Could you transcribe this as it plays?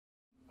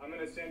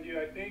send you.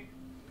 I think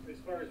as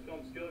far as film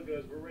skill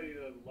goes, we're ready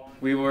to launch.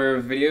 We were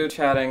video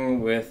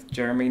chatting with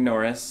Jeremy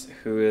Norris,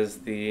 who is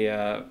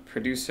the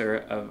producer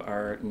of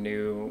our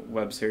new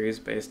web series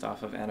based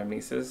off of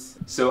Anamnesis.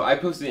 So I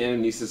posted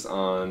Anamnesis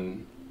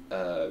on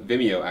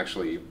Vimeo,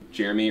 actually.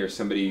 Jeremy or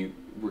somebody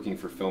working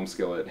for Film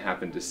Skillet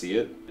happened to see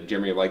it.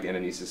 Jeremy liked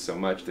Anamnesis so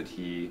much that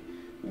he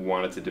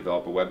wanted to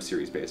develop a web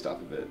series based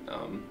off of it.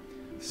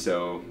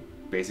 So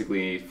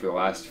basically, for the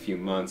last few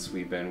months,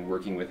 we've been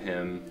working with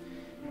him,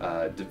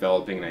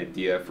 developing an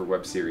idea for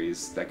web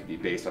series that could be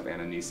based off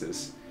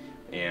Anamnesis,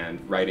 and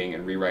writing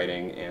and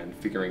rewriting and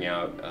figuring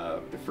out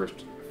the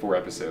first 4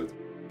 episodes.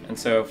 And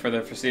so for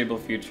the foreseeable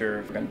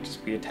future, we're going to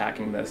just be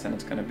attacking this, and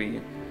it's going to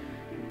be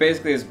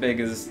basically as big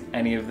as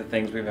any of the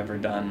things we've ever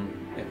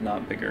done, if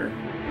not bigger.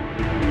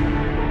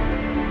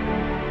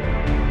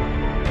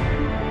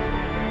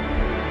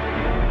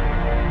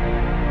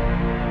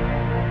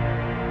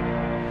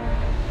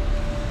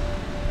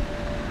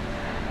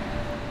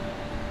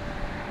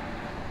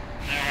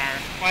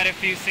 Quite a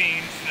few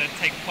scenes that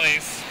take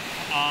place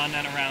on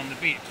and around the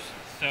beach.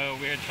 So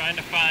we're trying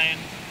to find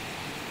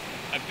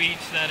a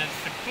beach that is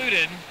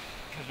secluded,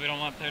 because we don't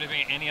want there to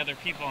be any other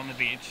people on the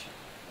beach,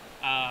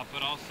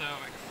 but also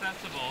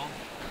accessible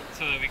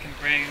so that we can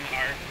bring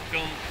our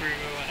film crew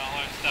and all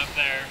our stuff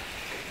there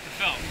to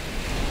film.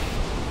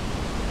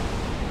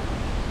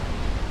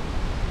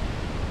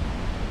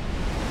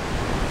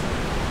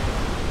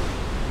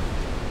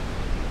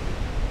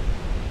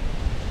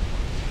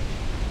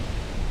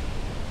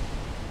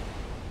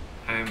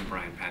 I'm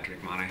Brian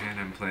Patrick Monahan.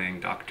 I'm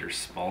playing Dr.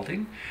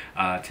 Spaulding.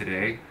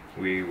 Today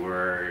we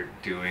were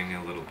doing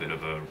a little bit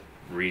of a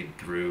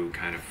read-through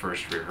kind of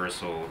first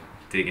rehearsal,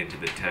 dig into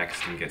the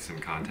text and get some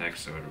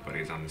context so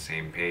everybody's on the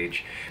same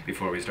page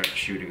before we start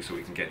shooting, so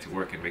we can get to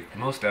work and make the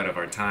most out of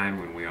our time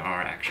when we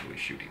are actually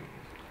shooting.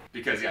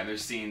 Because yeah,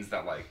 there's scenes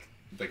that like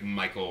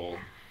Michael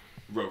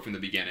wrote from the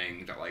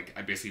beginning that like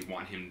I basically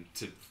want him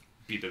to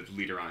be the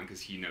leader on because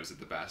he knows it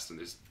the best, and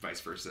there's vice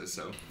versa.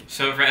 So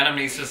for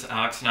Anamnesis,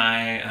 Alex and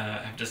I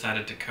have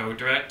decided to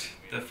co-direct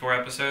the 4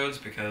 episodes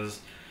because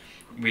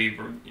we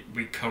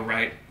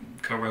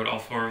co-wrote all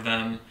 4 of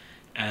them,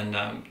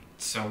 and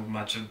so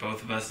much of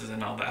both of us is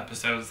in all the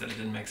episodes that it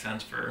didn't make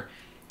sense for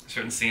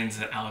certain scenes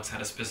that Alex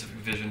had a specific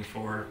vision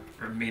for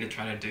me to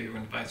try to do,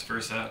 and vice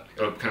versa.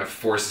 It'll kind of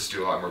force us to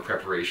do a lot more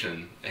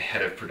preparation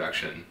ahead of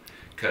production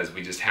because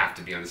we just have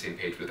to be on the same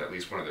page with at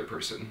least one other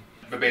person.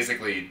 But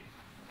basically,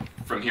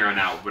 from here on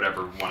out,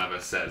 whatever one of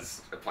us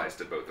says applies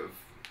to both of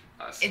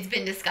us. It's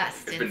been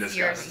discussed. It's been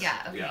discussed.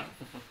 Yeah. Okay. Yeah.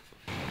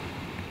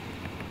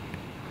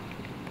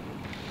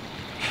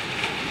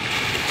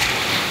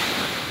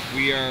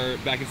 We are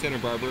back in Santa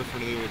Barbara for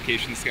another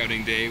location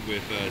scouting day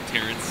with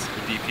Terrence,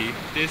 or DP.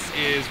 This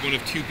is one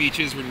of 2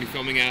 beaches we're going to be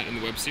filming at in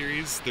the web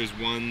series. There's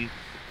one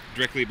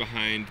directly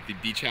behind the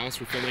beach house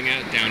we're filming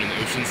at, down in the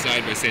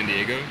Oceanside by San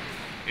Diego.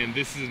 And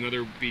this is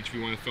another beach we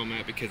want to film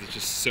at because it's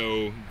just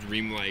so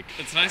dreamlike.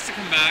 It's nice to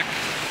come back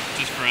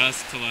just for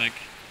us to like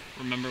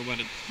remember what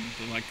the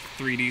like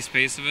 3D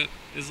space of it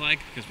is like,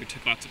 because we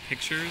took lots of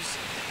pictures.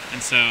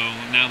 And so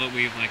now that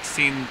we've like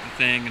seen the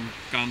thing and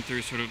gone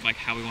through sort of like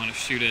how we want to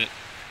shoot it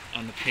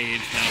on the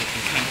page, now we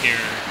can come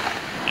here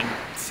and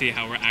see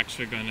how we're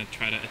actually going to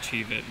try to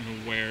achieve it,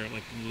 and where,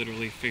 like,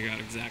 literally figure out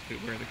exactly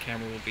where the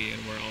camera will be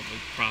and where all the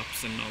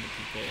props and all the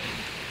people, and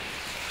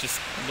just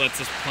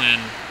lets us plan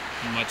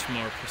much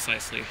more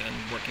precisely than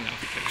working off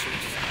the pictures.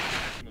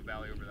 From a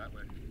valley over that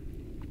way.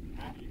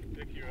 You can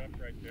pick you up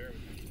right there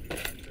with the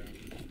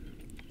background.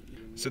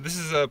 So this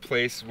is a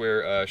place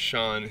where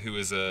Sean, who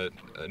is an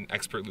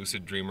expert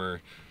lucid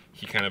dreamer,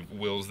 he kind of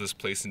wills this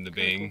place into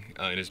being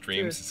in his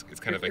dreams.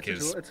 It's kind of like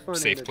his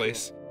safe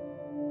place.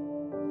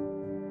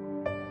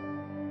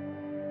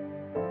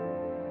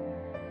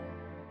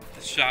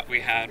 The shot we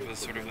had was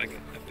sort of like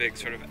a big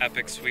sort of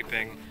epic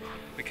sweeping.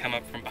 We come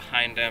up from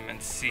behind him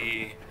and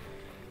see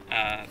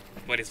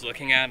what he's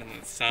looking at, and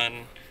the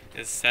sun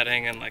is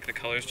setting and like the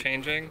colors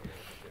changing.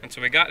 And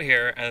so we got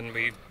here and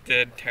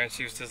Terrence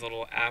used his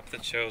little app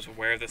that shows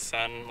where the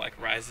sun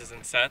like rises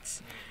and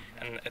sets.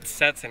 And it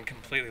sets in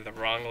completely the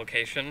wrong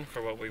location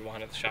for what we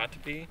wanted the shot to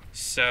be.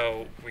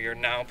 So we are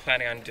now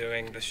planning on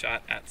doing the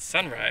shot at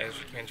sunrise,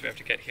 which means we have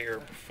to get here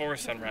before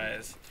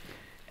sunrise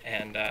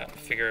and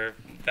figure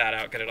that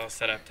out, get it all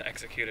set up to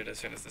execute it as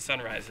soon as the sun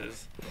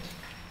rises.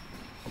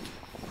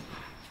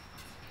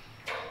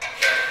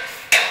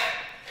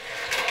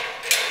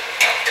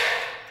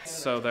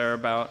 So there are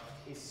about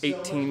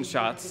 18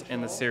 shots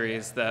in the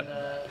series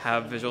that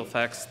have visual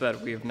effects that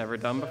we've never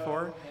done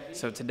before.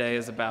 So today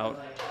is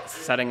about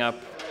setting up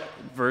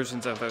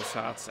versions of those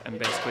shots and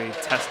basically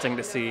testing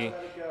to see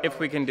if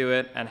we can do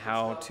it and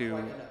how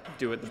to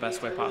do it the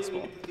best way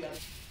possible.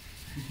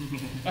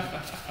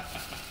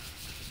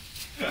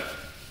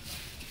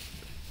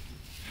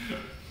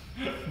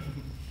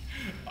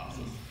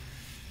 Awesome.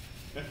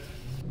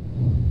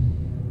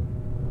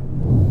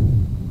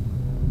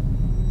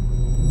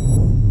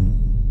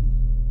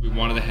 We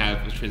wanted to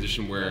have a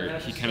transition where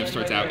he kind of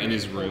starts out in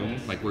his room,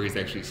 like where he's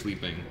actually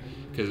sleeping,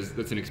 because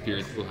that's an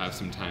experience people have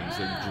sometimes.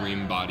 Their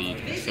dream body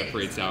kind of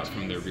separates out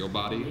from their real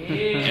body,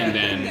 and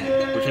then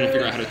we're trying to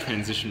figure out how to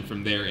transition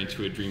from there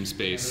into a dream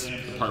space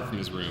apart from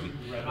his room.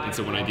 And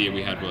so one idea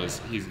we had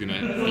was he's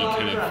gonna be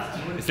kind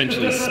of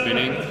essentially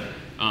spinning,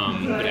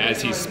 but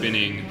as he's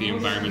spinning, the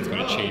environment's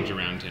gonna change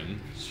around him.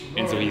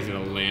 And so he's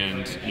going to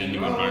land in a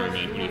new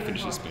environment when he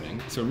finishes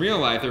spinning. So in real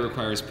life, it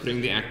requires putting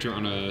the actor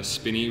on a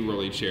spinny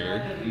rolly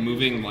chair,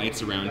 moving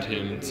lights around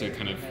him to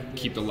kind of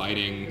keep the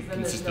lighting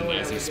consistent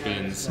as he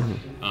spins,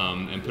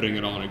 and putting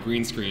it all on a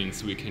green screen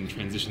so we can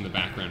transition the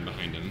background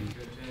behind him.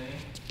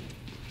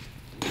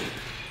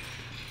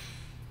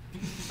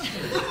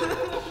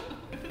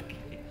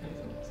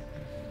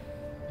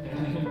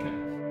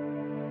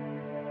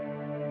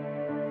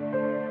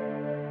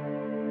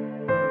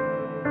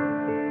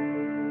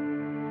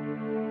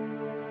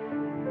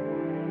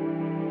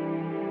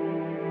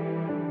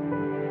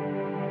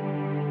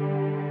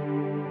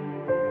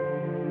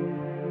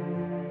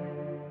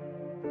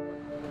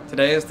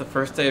 Today is the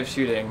first day of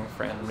shooting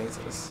for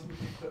Anamnesis.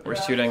 We're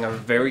shooting a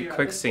very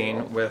quick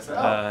scene with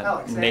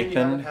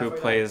Nathan, who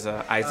plays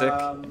Isaac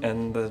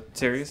in the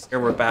series. Here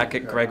we're back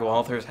at Greg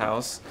Walther's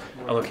house,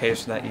 a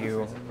location that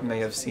you may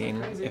have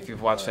seen if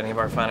you've watched any of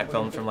our Finite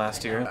films from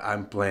last year.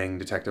 I'm playing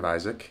Detective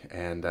Isaac,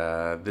 and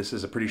this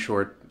is a pretty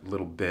short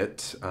little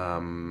bit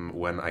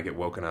when I get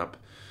woken up,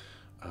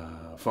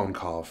 phone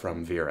call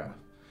from Vera.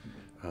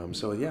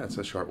 So yeah, it's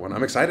a short one.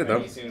 I'm excited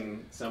though.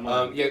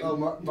 Yeah.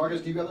 Oh,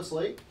 Marcus, do you got the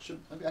slate?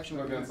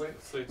 Actually, Be on slate?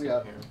 Slate's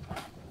Yeah. in here.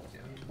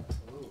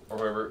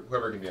 Or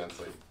whoever can be on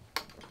slate.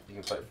 You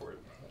can fight for it.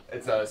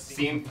 It's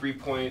scene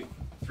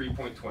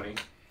 3.3.20.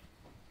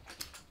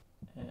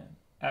 And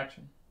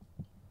action.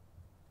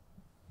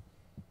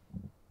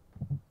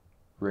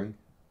 Ring.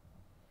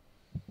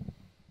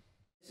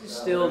 This is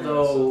still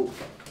though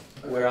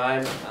where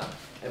I'm.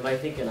 Am I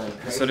thinking I'm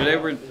crazy? So today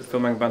we're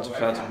filming a bunch of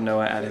shots of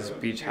Noah at his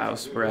beach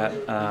house. We're at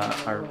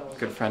our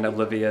good friend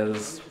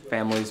Olivia's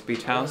family's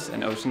beach house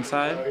in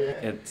Oceanside.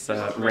 It's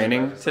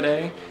raining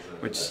today,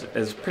 which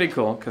is pretty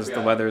cool because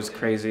the weather is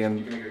crazy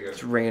and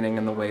it's raining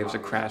and the waves are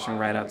crashing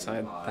right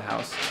outside the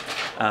house,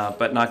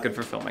 but not good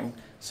for filming.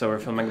 So we're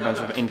filming a bunch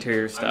of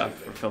interior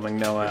stuff. We're filming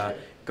Noah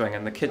going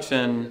in the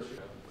kitchen.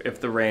 If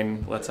the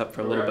rain lets up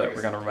for a little bit,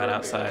 we're going to run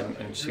outside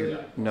and shoot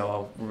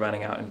Noah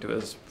running out into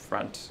his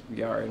front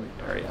yard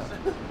area.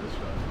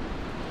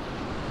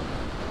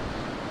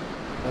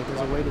 like,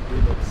 there's a way to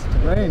do this.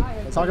 Rain.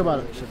 Let's talk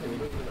about it.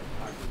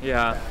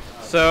 Yeah.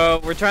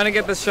 So we're trying to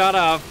get this shot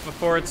off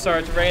before it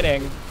starts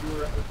raining,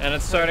 and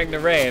it's starting to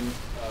rain.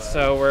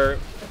 So we're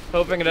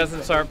hoping it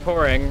doesn't start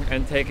pouring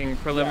and taking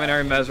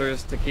preliminary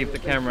measures to keep the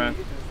camera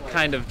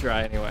kind of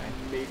dry anyway.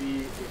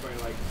 Maybe if I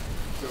like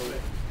throw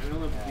it, I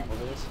don't know if people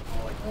do this.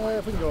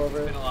 If we can go over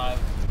it. Been alive,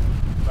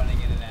 running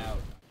in and out.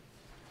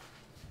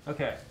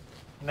 Okay.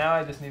 Now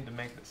I just need to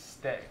make this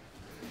stay.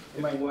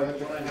 It might have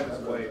to have its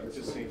way,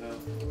 just so you know.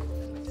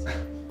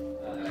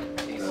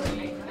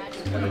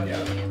 And then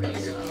yeah,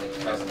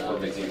 that's before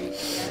making.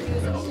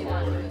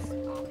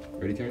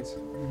 Ready, Terrence?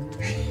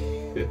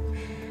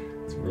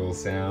 Let's roll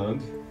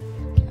sound.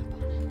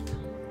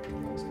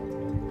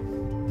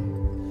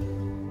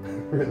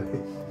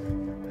 Really?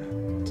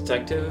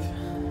 Detective,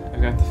 I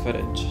got the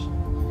footage,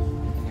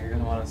 and you're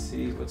gonna want to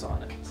see what's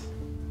on it.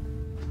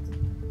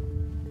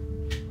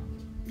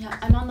 Yeah,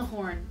 I'm on the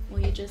horn. Will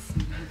you just...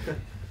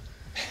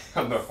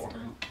 On the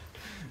horn.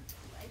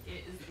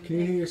 Can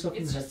you hear yourself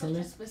in It's the just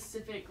headphone such a there?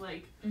 specific,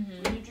 like,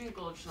 when you drink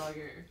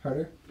Goldschlager,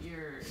 Harder?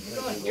 you're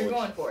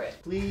going for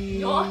it.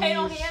 Please. No, I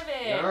don't have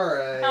it.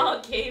 Alright.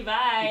 Okay,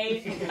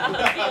 bye. I'll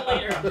see you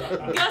later.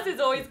 Gus is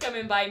always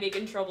coming by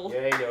making trouble.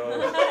 Yeah, I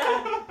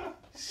know.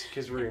 It's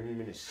because we're in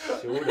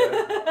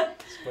Minnesota.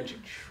 It's a bunch of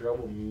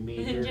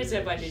troublemakers. Just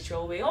a bunch of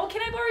trouble. Oh,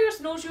 can I borrow your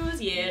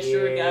snowshoes? Yeah,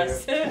 sure,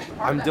 Gus.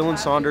 I'm Dylan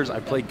Saunders. I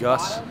play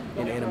Gus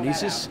in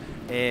Anamnesis,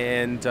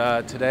 and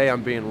today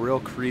I'm being real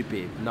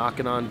creepy,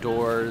 knocking on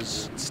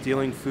doors,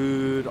 stealing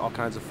food, all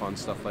kinds of fun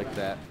stuff like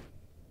that.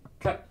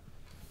 Cut.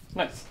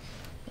 Nice.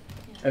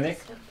 I think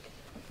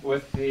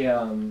with the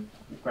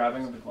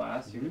grabbing of the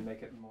glass, you can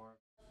make it more.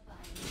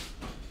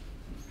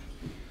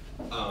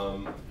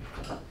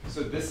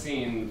 So this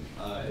scene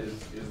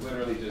is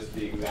literally just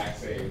the exact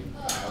same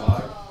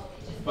dialogue,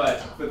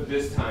 but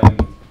this time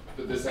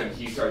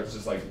he starts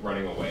just like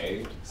running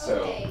away.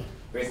 So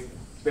basically,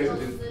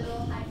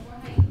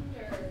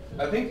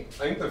 I think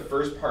the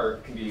first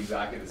part can be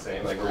exactly the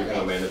same, like where we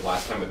kind of landed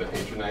last time with the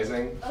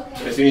patronizing.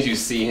 But as soon as you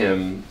see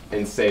him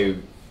as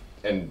soon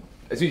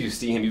as you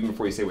see him, even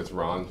before you say what's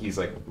wrong, he's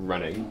like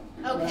running.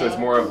 Okay. So it's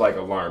more of like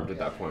alarmed at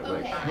that point.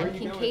 Okay. Like, I'm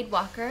Kincaid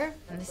Walker,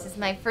 and this is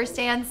my first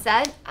day on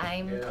set.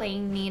 I'm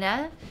playing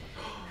Nina,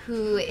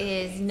 who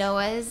is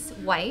Noah's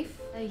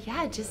wife.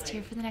 Yeah, just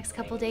here for the next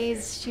couple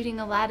days, shooting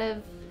a lot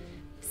of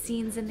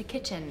scenes in the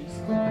kitchen.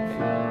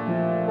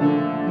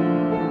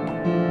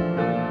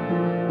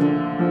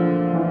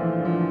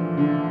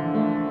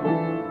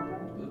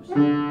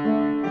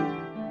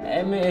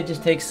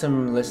 just takes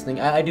some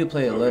listening. I do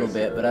play a little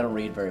bit, but I don't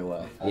read very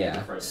well.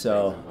 Yeah.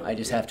 So I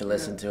just have to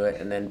listen to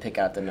it and then pick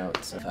out the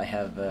notes. I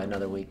have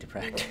another week to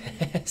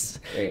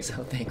practice. Great.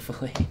 So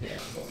thankfully.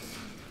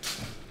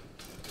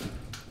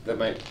 That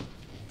might.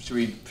 Should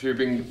we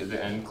bring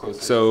the end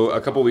closer? So a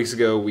couple weeks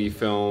ago, we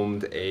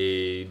filmed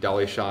a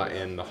dolly shot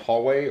in the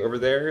hallway over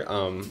there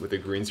with a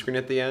green screen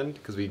at the end,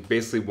 because we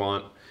basically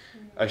want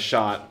a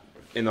shot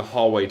in the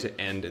hallway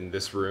to end in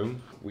this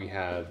room. We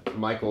had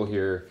Michael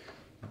here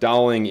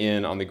dolling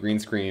in on the green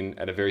screen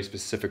at a very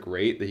specific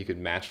rate that he could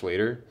match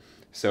later.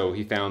 So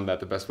he found that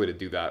the best way to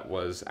do that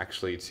was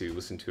actually to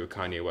listen to a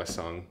Kanye West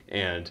song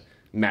and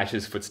match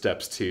his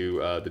footsteps to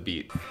the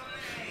beat.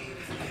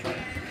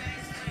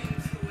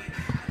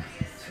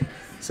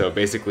 So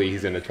basically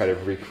he's going to try to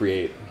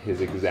recreate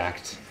his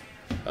exact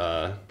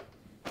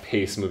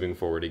pace moving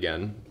forward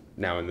again,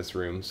 now in this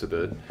room, so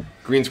the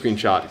green screen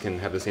shot can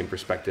have the same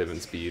perspective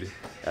and speed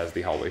as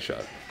the hallway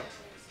shot.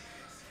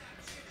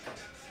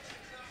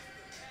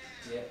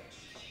 Yeah.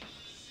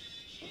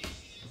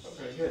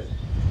 Very good.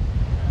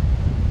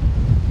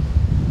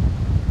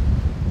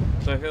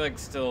 So I feel like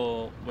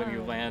still when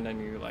you land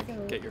and you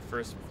like get your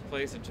first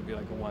place, it should be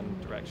like one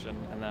direction,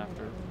 and then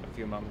after a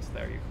few moments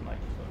there, you can like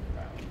look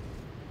around.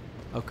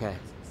 Okay.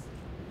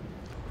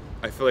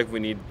 I feel like we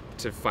need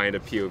to find a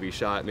POV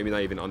shot, maybe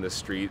not even on the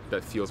street,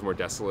 that feels more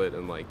desolate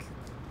and like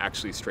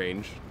actually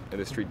strange. And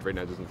the street right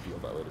now doesn't feel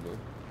that way to me.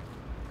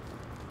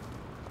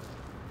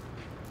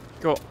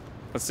 Cool.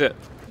 That's it.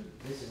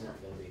 This is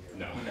not going to be here.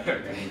 No.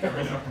 You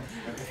never know.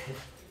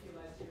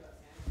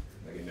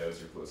 Like a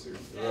nose or closer.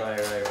 Right.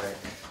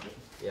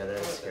 Yeah, that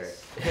is scary.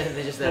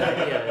 They just that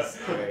idea is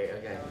scary.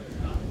 Okay.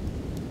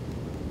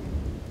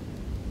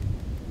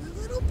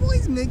 The little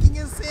boy's making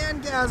a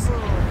sandcastle.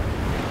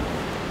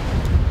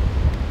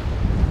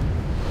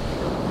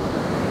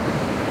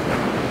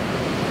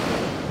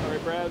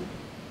 Brad.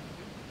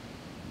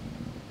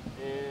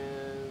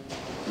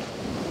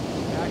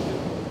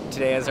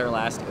 Today is our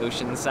last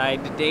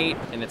Oceanside date,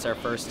 and it's our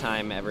first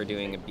time ever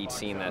doing a beach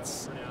scene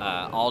that's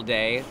all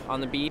day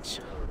on the beach.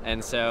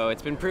 And so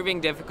it's been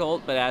proving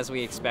difficult, but as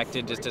we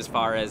expected, just as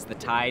far as the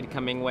tide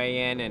coming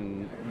way in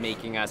and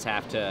making us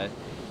have to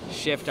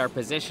shift our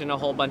position a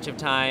whole bunch of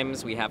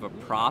times. We have a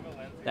prop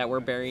that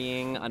we're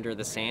burying under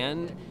the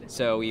sand,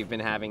 so we've been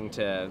having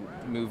to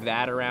move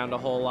that around a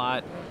whole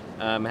lot.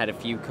 Had a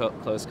few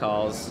close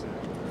calls,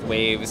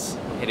 waves,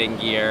 hitting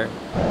gear.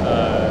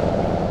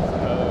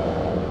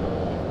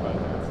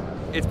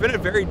 It's been a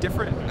very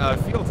different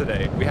feel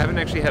today. We haven't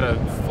actually had a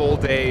full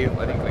day,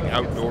 I think, like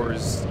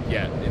outdoors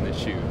yet in the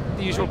shoot.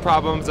 The usual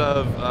problems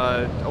of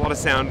a lot of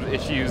sound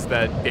issues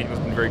that Daniel's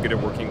been very good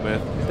at working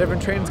with.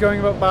 Different trains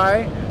going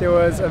by. There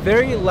was a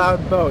very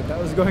loud boat that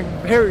was going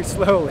very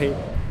slowly.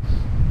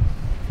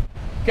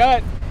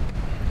 Cut!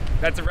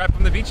 That's a wrap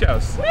from the beach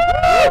house. Woo!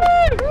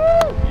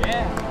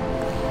 Yeah.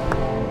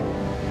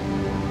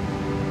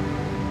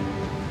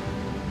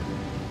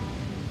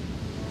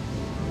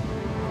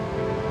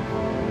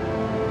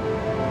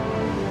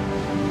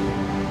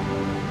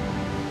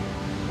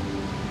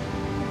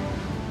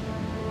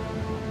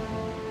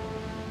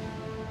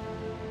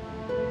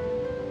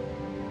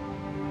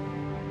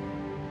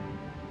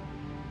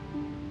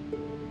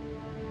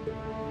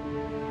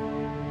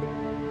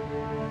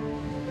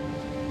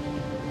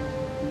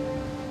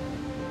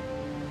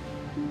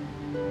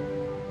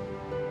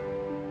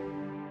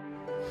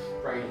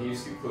 Brian, can you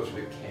scoot closer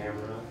to the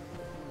camera?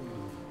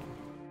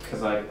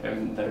 Because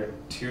they're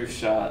two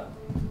shot.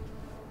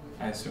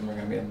 I assume we're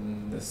gonna be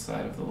on this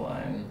side of the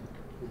line.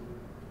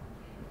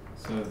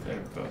 So they're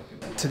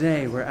both.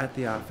 Today we're at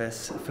the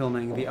office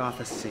filming the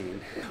office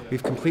scene.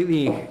 We've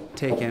completely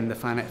taken the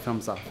Finite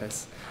Films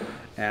office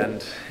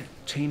and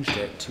changed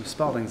it to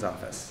Spalding's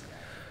office.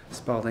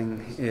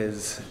 Spalding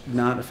is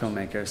not a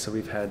filmmaker, so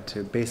we've had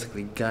to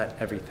basically gut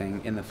everything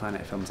in the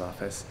Finite Films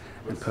office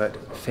and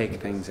put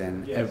fake things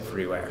in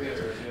everywhere.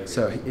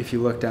 So if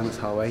you look down this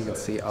hallway, you'll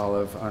see all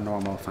of our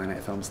normal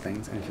Finite Films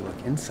things, and if you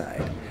look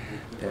inside,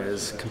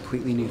 there's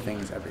completely new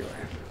things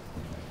everywhere.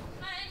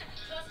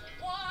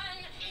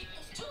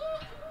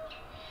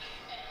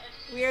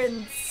 We're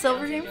in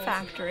Silver Dream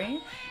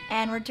Factory,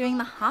 and we're doing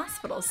the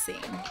hospital scene.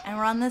 And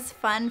we're on this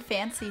fun,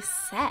 fancy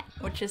set,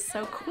 which is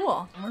so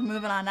cool. And we're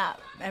moving on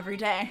up every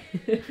day.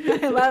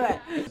 I love it.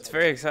 It's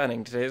very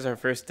exciting. Today is our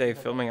first day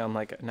filming on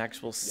like an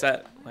actual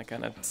set, like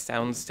on a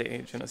sound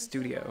stage in a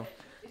studio.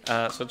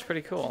 So it's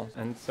pretty cool.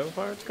 And so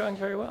far it's going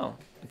very well.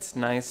 It's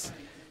nice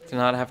to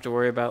not have to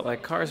worry about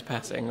like cars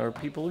passing or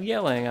people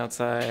yelling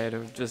outside,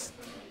 or just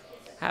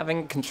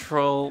having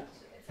control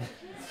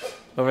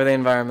over the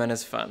environment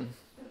is fun.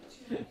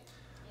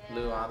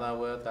 Blue all the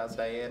words I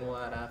saying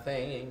what I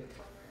think.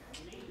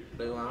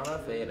 Blue all the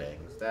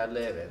feelings that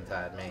live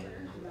inside me.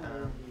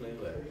 I'm blue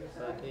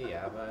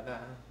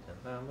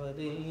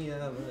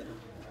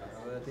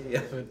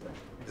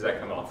Does that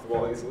come off the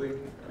wall easily?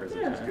 Or is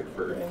it just good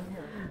for...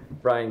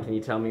 Brian, can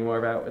you tell me more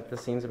about what the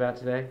scene's about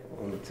today?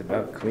 It's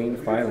about clean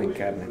filing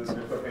cabinets.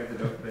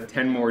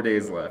 10 more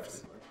days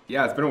left.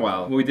 Yeah, it's been a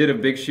while. We did a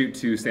big shoot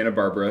to Santa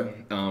Barbara,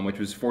 which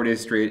was 4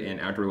 days straight in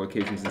outdoor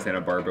locations in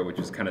Santa Barbara, which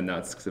was kind of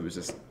nuts because it was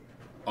just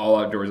all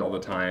outdoors all the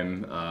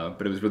time,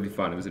 but it was really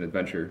fun. It was an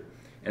adventure.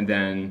 And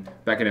then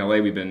back in LA,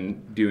 we've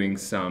been doing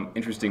some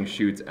interesting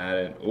shoots at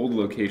an old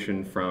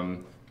location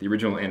from the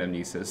original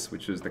Anamnesis,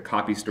 which was the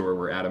copy store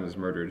where Adam was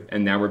murdered.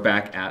 And now we're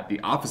back at the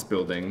office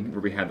building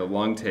where we had the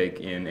long take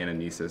in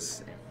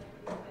Anamnesis.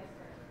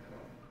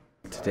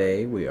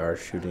 Today we are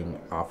shooting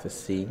office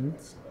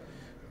scenes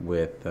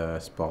with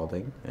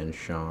Spalding and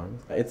Sean.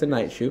 It's a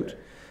night shoot.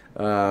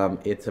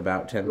 It's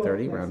about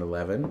 10:30, around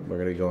 11. We're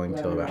going to be going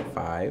till about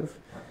 5.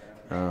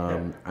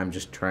 I'm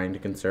just trying to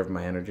conserve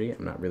my energy.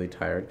 I'm not really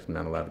tired because I'm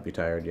not allowed to be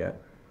tired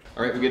yet.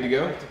 All right, we good to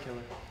go?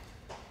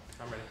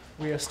 I'm ready.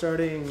 We are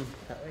starting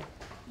that way.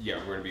 Yeah,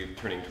 we're going to be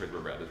turning toward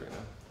where Brad is right now.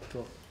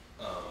 Cool.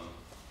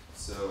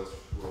 So let's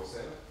roll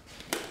Santa.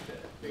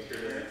 Make sure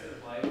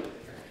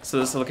So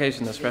this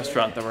location, this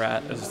restaurant that we're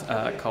at, is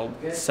called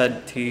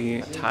Said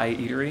Tea Thai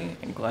Eatery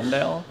in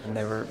Glendale, and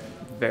they were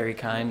very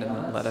kind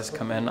and let us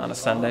come in on a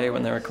Sunday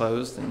when they were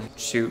closed and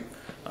shoot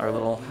our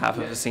little half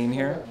of a scene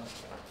here.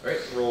 All right,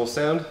 roll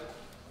sound.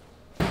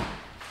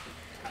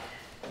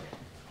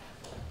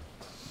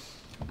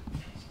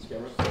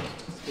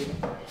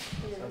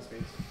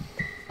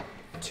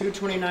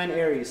 229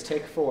 Aries,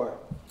 take 4.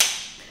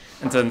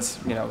 And since,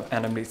 you know,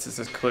 Anamnesis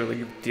is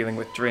clearly dealing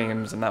with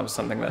dreams, and that was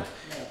something that,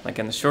 like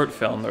in the short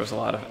film, there was a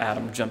lot of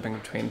Adam jumping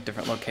between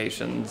different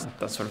locations.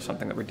 That's sort of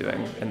something that we're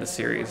doing in the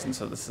series, and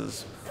so this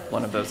is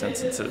one of those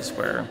instances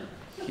where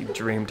he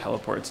dream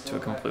teleports to a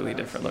completely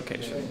different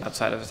location.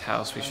 Outside of his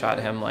house, we shot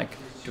him like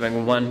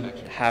doing one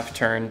half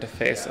turn to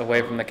face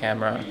away from the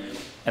camera,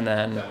 and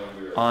then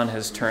on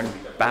his turn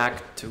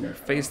back to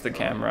face the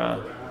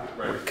camera,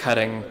 we're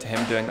cutting to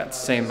him doing that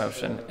same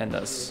motion in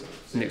this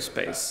new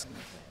space.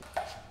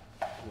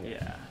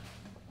 Yeah.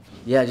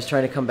 Yeah, just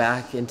trying to come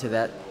back into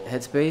that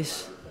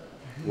headspace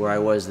where I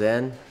was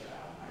then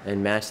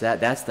and match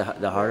that. That's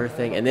the harder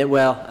thing. And then,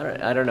 well,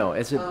 I don't know.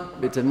 It's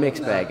a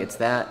mixed bag. It's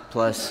that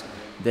plus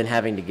then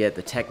having to get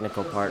the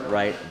technical part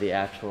right, the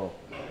actual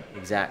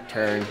exact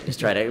turn. Just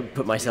try to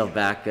put myself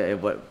back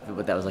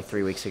what that was like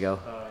 3 weeks ago.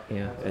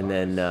 Yeah. And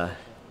then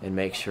and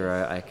make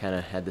sure I kind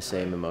of had the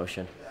same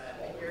emotion.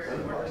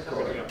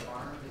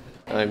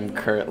 I'm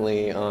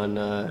currently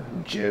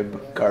on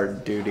jib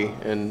guard duty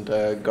and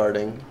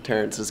guarding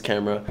Terrence's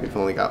camera. We've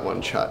only got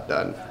one shot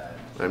done.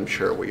 I'm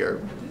sure we are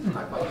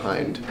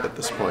behind at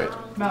this point.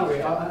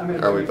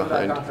 Are we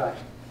behind?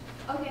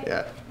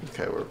 Yeah,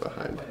 okay, we're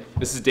behind.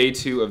 This is day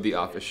 2 of the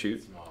office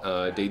shoot,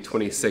 day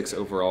 26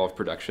 overall of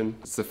production.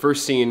 It's the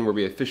first scene where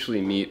we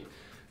officially meet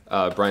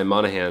Brian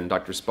Monahan,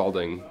 Dr.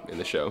 Spalding, in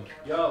the show.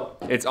 Yo.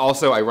 It's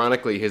also,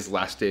 ironically, his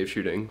last day of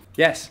shooting.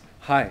 Yes,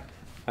 hi.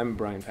 I'm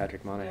Brian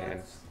Patrick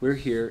Monahan. We're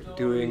here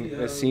doing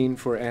a scene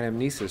for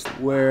Anamnesis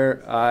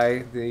where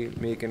I, the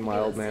meek and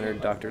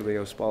mild-mannered Dr.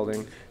 Leo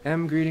Spalding,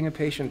 am greeting a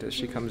patient as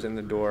she comes in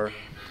the door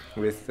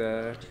with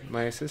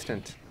my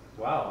assistant.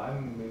 Wow,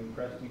 I'm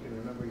impressed you can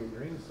remember your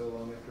dreams so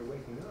long after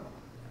waking up.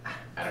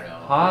 I don't know.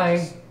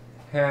 Hi,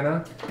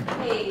 Hannah.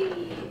 Hey,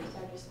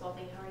 Dr.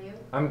 Spalding, how are you?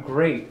 I'm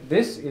great.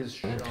 This is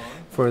Sean.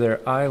 For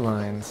their eye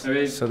lines,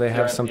 so they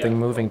have something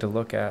moving to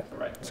look at,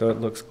 so it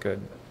looks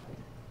good.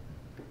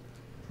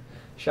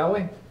 Shall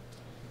we?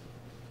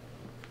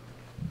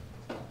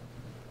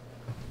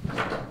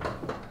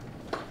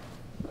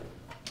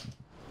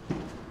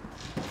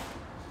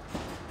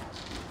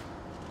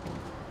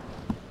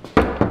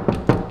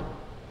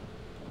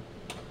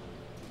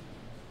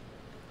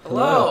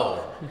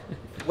 Hello.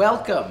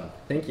 Welcome.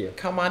 Thank you.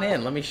 Come on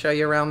in. Let me show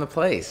you around the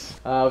place.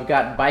 We've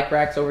got bike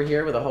racks over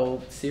here with a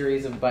whole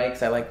series of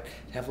bikes. I like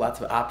to have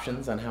lots of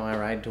options on how I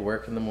ride to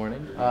work in the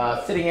morning.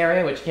 Sitting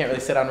area, which you can't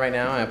really sit on right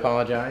now. I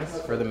apologize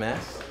for the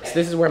mess. So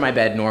this is where my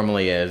bed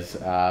normally is,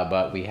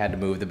 but we had to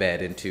move the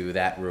bed into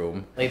that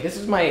room. Like, this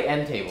is my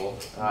end table,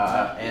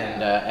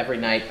 and every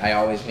night I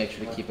always make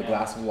sure to keep a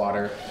glass of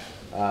water,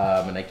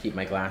 and I keep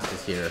my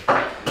glasses here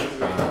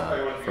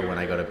for when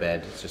I go to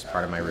bed. It's just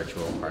part of my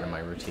ritual, part of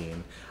my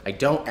routine. I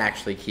don't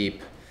actually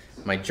keep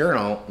my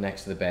journal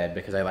next to the bed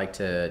because I like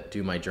to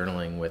do my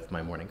journaling with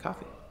my morning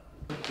coffee.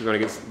 We're going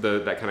to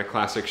get that kind of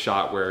classic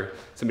shot where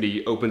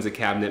somebody opens a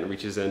cabinet and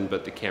reaches in,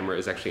 but the camera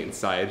is actually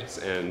inside,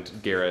 and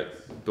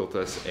Garrett built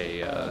us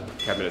a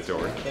cabinet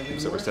door,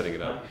 so we're setting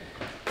it up.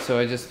 So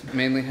I just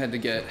mainly had to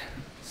get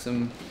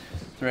some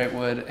right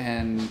wood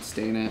and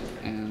stain it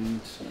and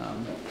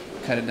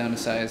cut it down to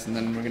size, and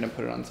then we're going to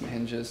put it on some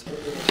hinges.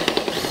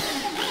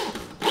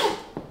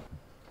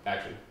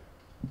 Action.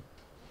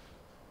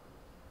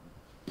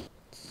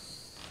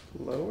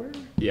 Slower?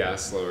 Yeah,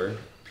 slower.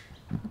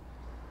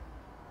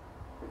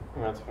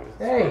 Oh, that's funny.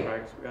 Hey!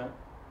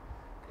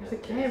 There's a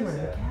camera in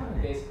the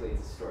cabinet. Basically,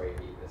 it's a story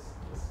beat, this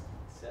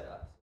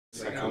setup.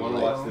 Like, I want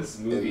to watch this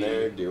movie.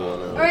 Do you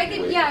want to? Or I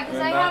could, yeah,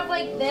 because I have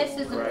like this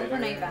as an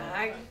overnight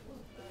bag.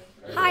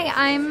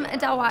 Hi, I'm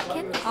Adele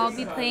Watkin. I'll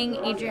be playing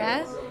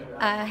Adria,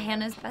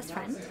 Hannah's best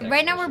friend.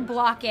 Right now we're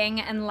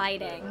blocking and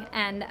lighting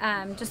and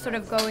just sort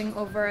of going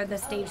over the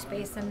stage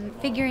space and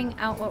figuring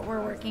out what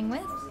we're working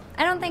with.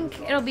 I don't think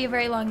it'll be a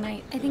very long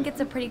night. I think it's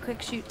a pretty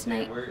quick shoot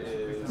tonight.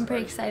 I'm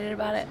pretty excited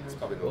about it.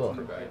 Cool.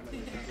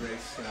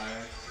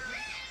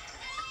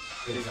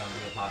 It is on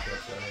the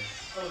apocalypse,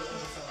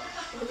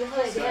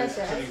 It's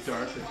pretty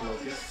dark with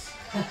locusts.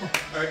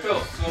 Alright, cool.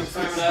 So let's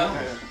time it out.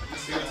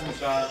 Let's see what's in the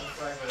shot.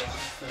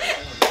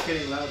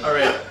 Getting louder.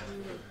 Alright.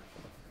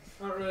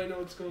 I don't really know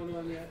what's going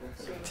on yet.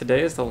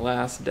 Today is the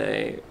last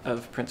day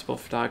of principal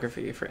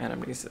photography for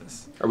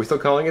Anamnesis. Are we still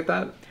calling it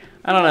that?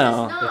 I don't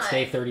know. It's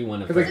day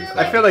 31 of 'Cause, like, 35.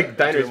 I feel like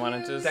Do you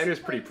wanna just- Diner's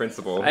pretty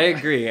principal. I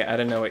agree. I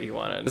didn't know what you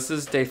wanted. This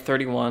is day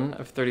 31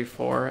 of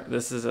 34.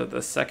 This is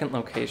the second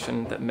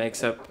location that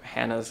makes up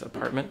Hannah's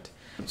apartment.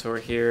 So we're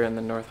here in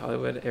the North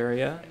Hollywood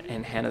area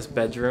in Hannah's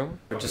bedroom.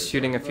 We're just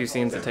shooting a few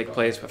scenes that take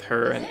place with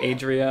her and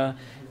Adria,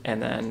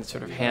 and then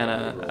sort of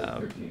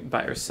Hannah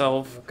by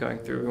herself going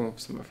through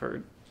some of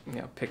her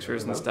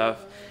pictures and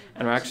stuff.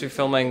 And we're actually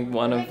filming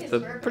one of the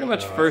pretty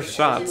much first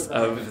shots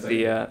of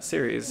the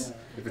series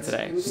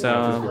today.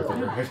 So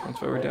that's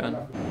what we're doing.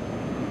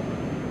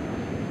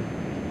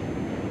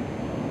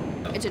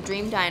 It's a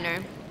dream diner.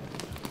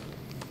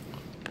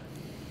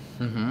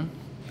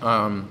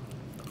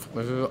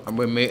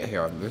 We meet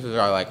here. This is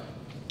our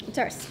It's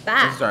our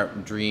spot. This is our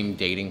dream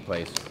dating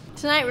place.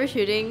 Tonight we're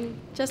shooting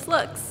Just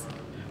Looks.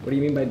 What do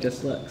you mean by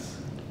just looks?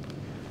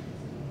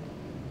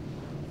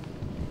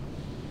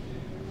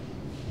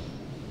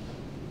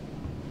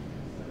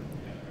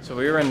 So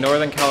we were in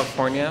Northern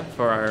California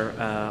for our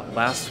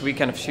last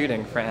weekend of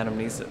shooting for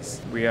Anamnesis.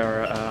 We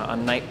are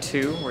on night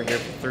 2. We're here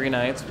for 3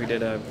 nights. We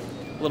did a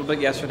little bit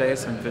yesterday,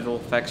 some visual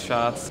effects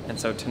shots. And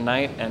so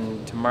tonight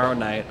and tomorrow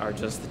night are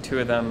just the 2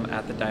 of them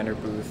at the diner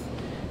booth.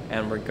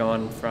 And we're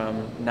going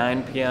from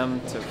 9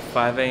 p.m. to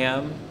 5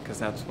 a.m. because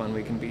that's when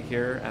we can be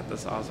here at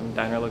this awesome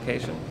diner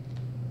location.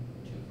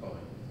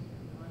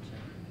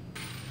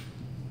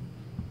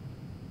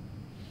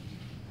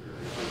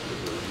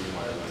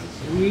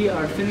 We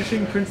are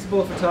finishing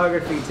principal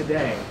photography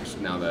today.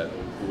 Now that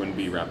we wouldn't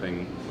be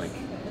wrapping, I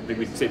think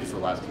we saved it for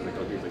last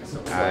because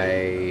so.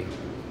 I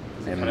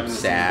am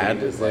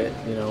sad that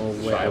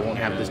I won't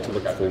have this to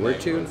look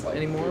forward to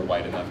anymore.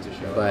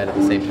 But at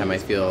the same time, I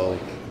feel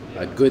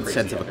a good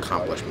sense of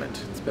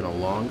accomplishment. It's been a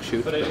long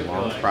shoot, it's been a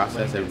long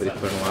process. Everybody's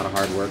put in a lot of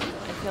hard work.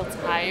 I feel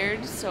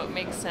tired, so it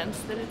makes sense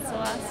that it's the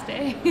last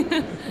day,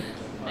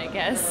 I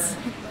guess.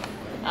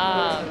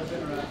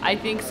 I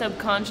think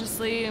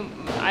subconsciously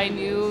I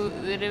knew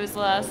that it was the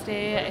last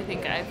day. I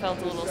think I felt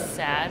a little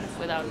sad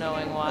without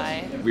knowing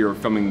why. We were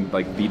filming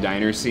the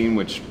diner scene,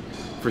 which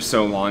for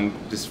so long,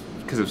 just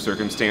because of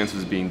circumstance,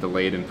 was being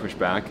delayed and pushed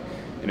back,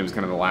 and it was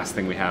kind of the last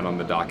thing we had on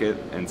the docket.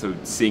 And so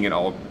seeing it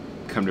all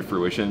come to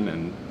fruition,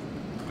 and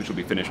which will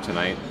be finished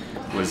tonight,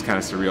 was kind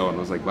of surreal. And I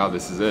was like, wow,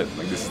 this is it.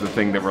 This is the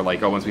thing that we're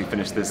like, oh, once we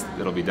finish this,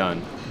 it'll be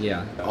done.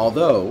 Yeah.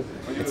 Although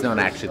it's not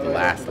actually the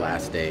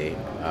last day,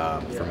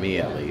 for me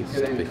at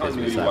least, because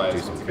we still have to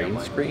do some green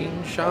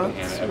screen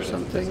shots or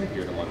something.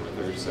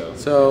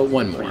 So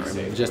one more,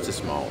 just a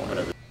small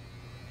one.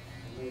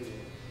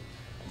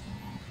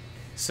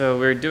 So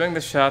we're doing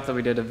the shot that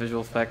we did a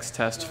visual effects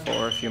test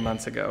for a few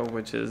months ago,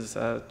 which is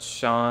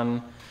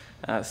Sean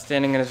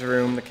standing in his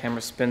room, the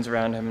camera spins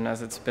around him, and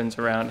as it spins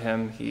around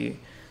him, he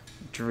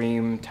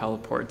dream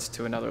teleports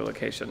to another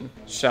location.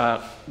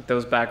 Shot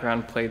those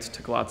background plates,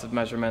 took lots of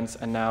measurements,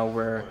 and now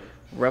we're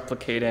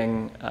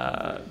replicating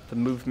the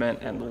movement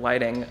and the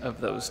lighting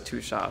of those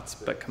 2 shots,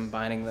 but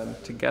combining them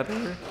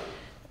together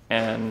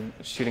and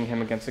shooting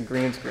him against a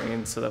green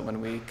screen so that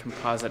when we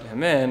composite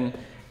him in,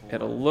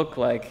 it'll look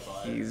like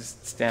he's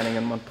standing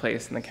in one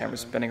place and the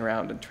camera's spinning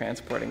around and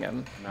transporting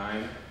him.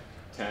 9,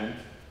 10,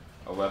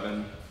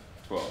 11,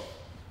 12.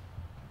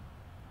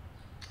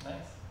 Nice.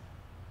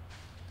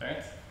 All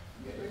right.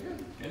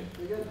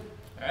 Good.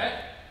 All right.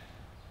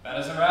 That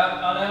is a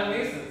wrap on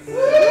Anamnesis.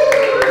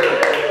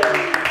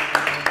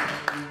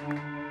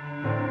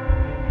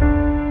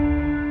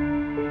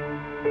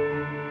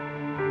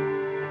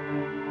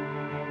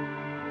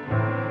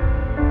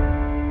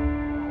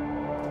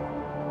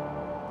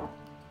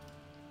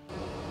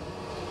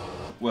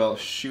 Well,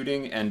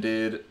 shooting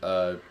ended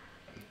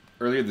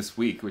earlier this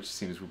week, which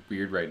seems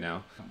weird right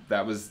now.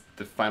 That was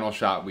the final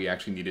shot we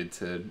actually needed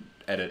to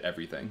edit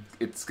everything.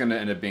 It's going to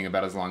end up being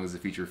about as long as a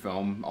feature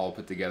film all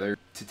put together.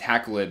 To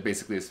tackle it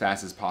basically as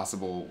fast as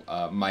possible,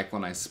 Michael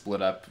and I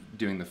split up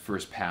doing the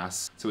first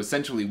pass. So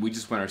essentially we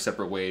just went our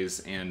separate ways,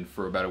 and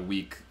for about a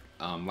week,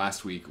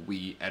 last week,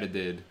 we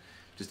edited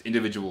just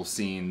individual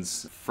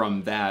scenes.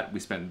 From that, we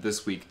spent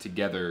this week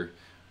together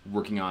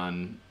working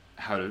on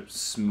how to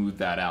smooth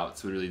that out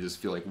so it really does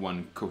feel like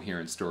one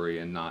coherent story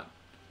and not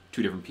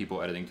 2 different people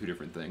editing 2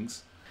 different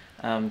things.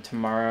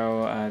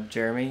 Tomorrow,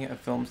 Jeremy of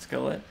Film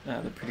Skillet,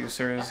 the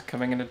producer, is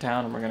coming into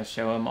town, and we're going to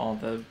show him all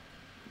the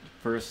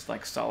first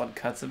solid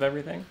cuts of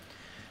everything.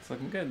 It's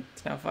looking good.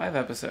 It's now 5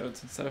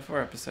 episodes instead of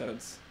 4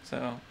 episodes,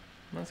 so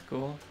that's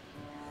cool.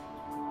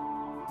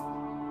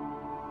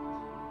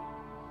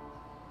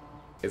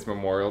 It's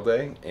Memorial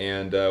Day,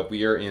 and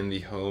we are in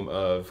the home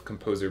of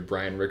composer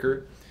Brian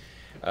Ricker.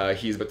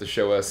 He's about to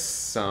show us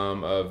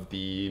some of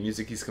the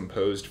music he's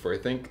composed for, I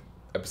think,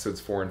 episodes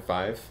 4 and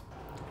 5.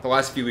 The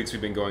last few weeks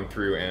we've been going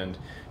through and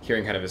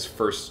hearing kind of his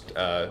first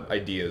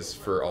ideas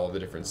for all the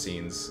different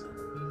scenes.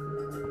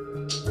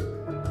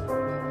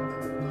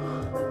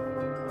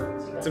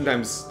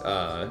 Sometimes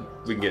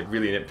we can get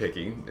really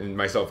nitpicky, and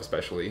myself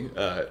especially.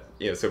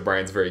 So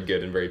Brian's very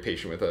good and very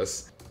patient with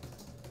us.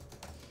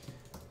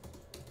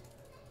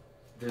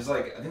 There's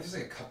I think there's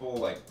a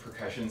couple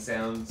percussion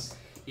sounds.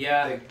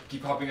 Yeah. They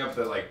keep popping up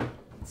that They're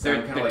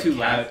sound kind of too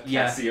loud.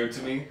 Casio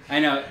to me. I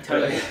know,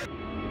 totally.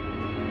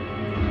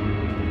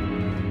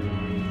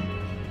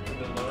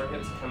 The lower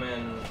hits come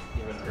in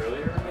even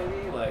earlier,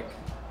 maybe? Like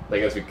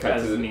as we cut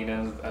to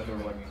Nina, as we're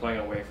playing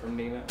away from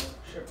Nina.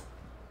 Sure.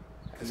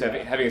 So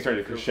having it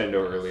started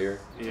crescendo earlier.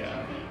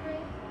 Yeah.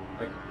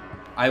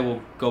 I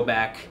will go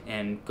back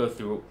and go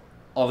through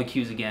all the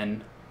cues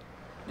again,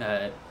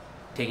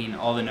 taking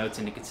all the notes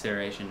into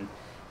consideration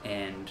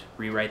and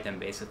rewrite them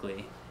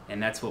basically.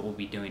 And that's what we'll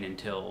be doing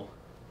until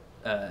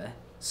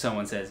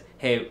someone says,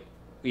 hey,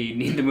 we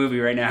need the movie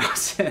right now.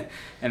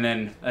 And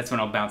then that's when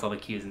I'll bounce all the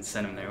cues and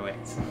send them their way.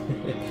 So.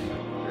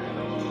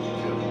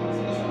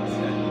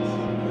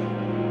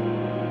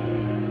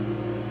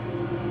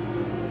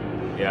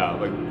 Yeah,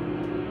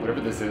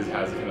 whatever this is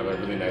has kind of a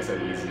really nice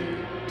uneasy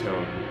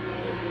tone.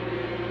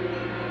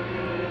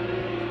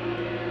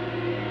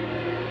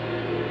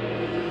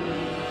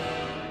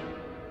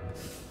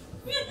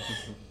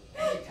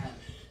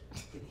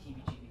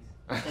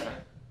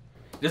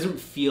 It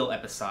doesn't feel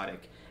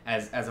episodic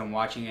as I'm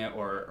watching it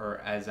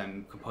or as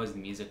I'm composing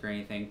the music or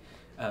anything,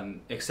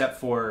 except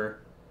for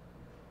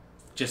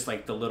just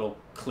the little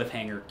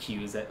cliffhanger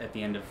cues at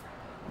the end of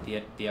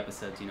the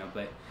episodes,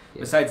 But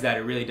besides that,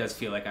 it really does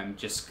feel like I'm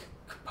just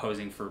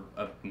composing for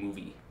a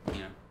movie,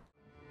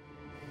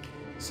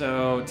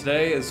 So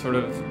today is sort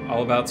of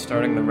all about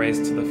starting the race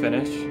to the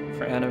finish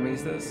for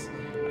Anamnesis.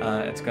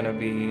 It's going to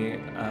be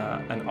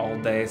an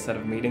all-day set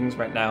of meetings.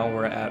 Right now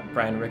we're at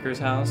Brian Ricker's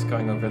house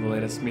going over the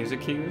latest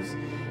music cues.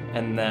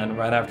 And then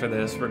right after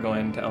this we're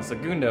going to El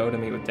Segundo to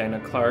meet with Dana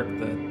Clark,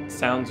 the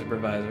sound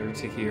supervisor,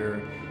 to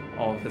hear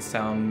all of his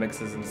sound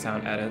mixes and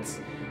sound edits.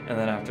 And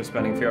then after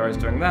spending a few hours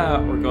doing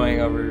that, we're going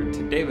over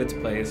to David's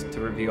place to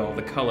review all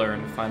the color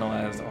and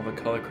finalize all the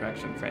color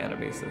correction for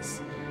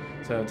Anamnesis.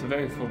 So it's a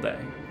very full day.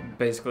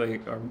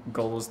 Basically, our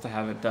goal is to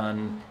have it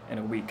done in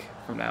a week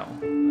from now.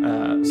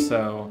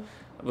 So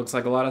it looks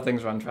like a lot of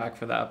things are on track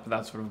for that, but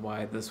that's sort of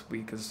why this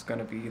week is going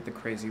to be the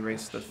crazy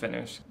race to the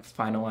finish.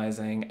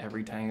 Finalizing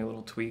every tiny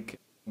little tweak,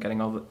 getting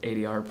all the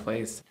ADR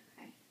placed.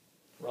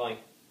 Rolling.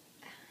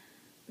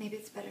 Maybe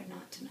it's better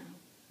not to know.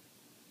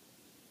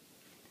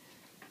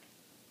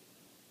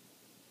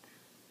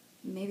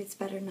 Maybe it's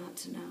better not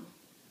to know.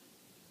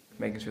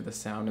 Making sure the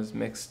sound is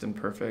mixed and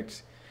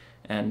perfect.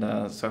 And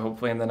so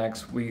hopefully in the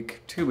next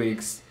week, 2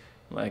 weeks,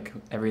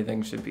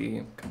 everything should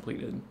be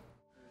completed.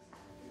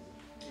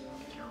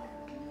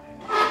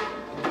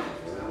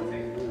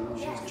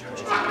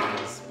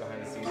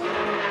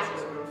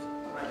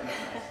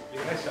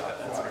 Nice shot.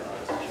 That's great.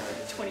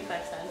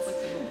 25 cents.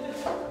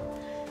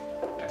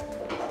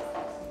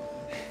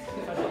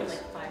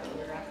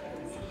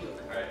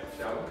 Alright,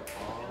 shall we?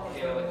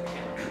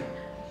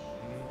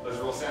 Let's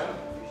roll sound.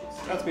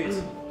 Sound speeds.